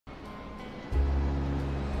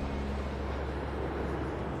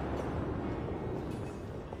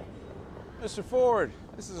Mr. Ford,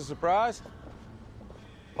 this is a surprise.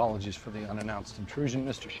 Apologies for the unannounced intrusion,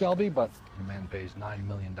 Mr. Shelby, but your man pays $9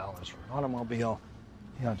 million for an automobile.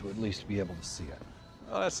 He ought to at least be able to see it.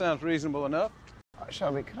 Well, that sounds reasonable enough.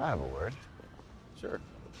 Shelby, can I have a word? Sure.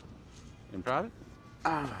 In private?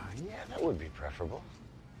 Yeah, that would be preferable.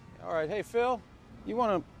 All right. Hey, Phil, you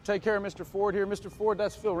want to take care of Mr. Ford here? Mr. Ford,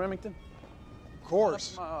 that's Phil Remington. Of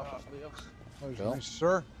course. My office, Leo. Pleasure, nice,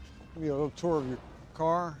 sir. Give you a little tour of your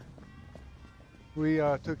car. We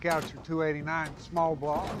took out your 289 small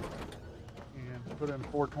block and put in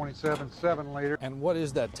 427 7-liter. And what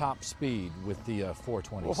is that top speed with the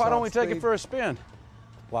 420? Well, why don't we take it for a spin?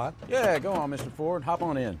 What? Yeah, go on, Mr. Ford. Hop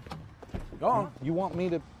on in. Go on. You want me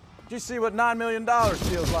to... Did you see what $9 million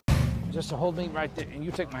feels like? Just to hold me right there, and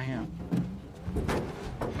you take my hand.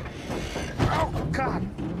 Oh, God!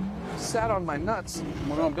 Sat on my nuts.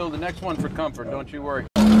 We're going to build the next one for comfort, don't you worry.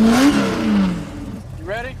 You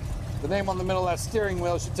ready? The name on the middle of that steering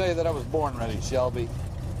wheel should tell you that I was born ready, Shelby.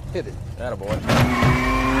 Hit it. Attaboy. Oh,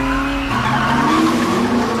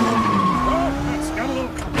 that's got a little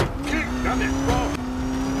kick, doesn't it? Whoa.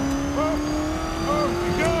 Oh, my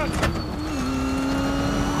God.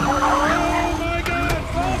 Oh, my God.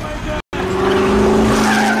 Oh, my God.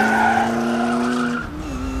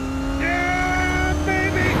 Yeah,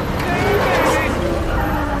 baby. Yeah,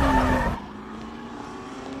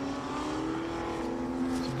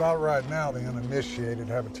 baby. It's about right now the uninitiated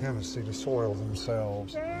have a tendency to soil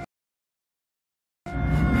themselves.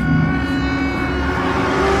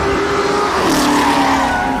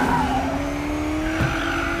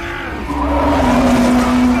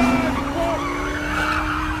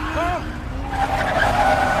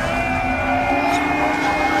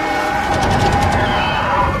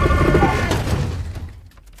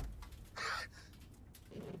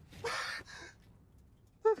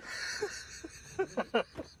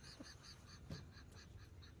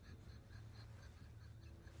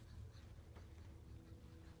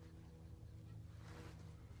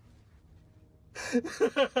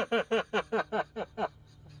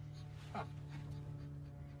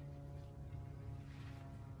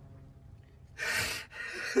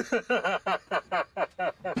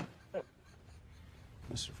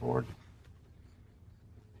 Mr. Ford.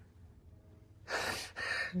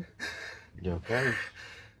 You okay?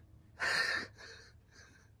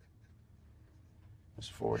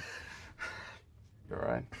 Mr. Ford. You all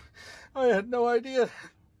right? I had no idea.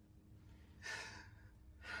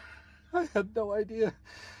 I had no idea.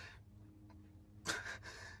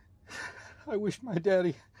 I wish my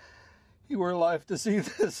daddy, he were alive to see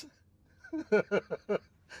this.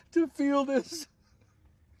 To feel this.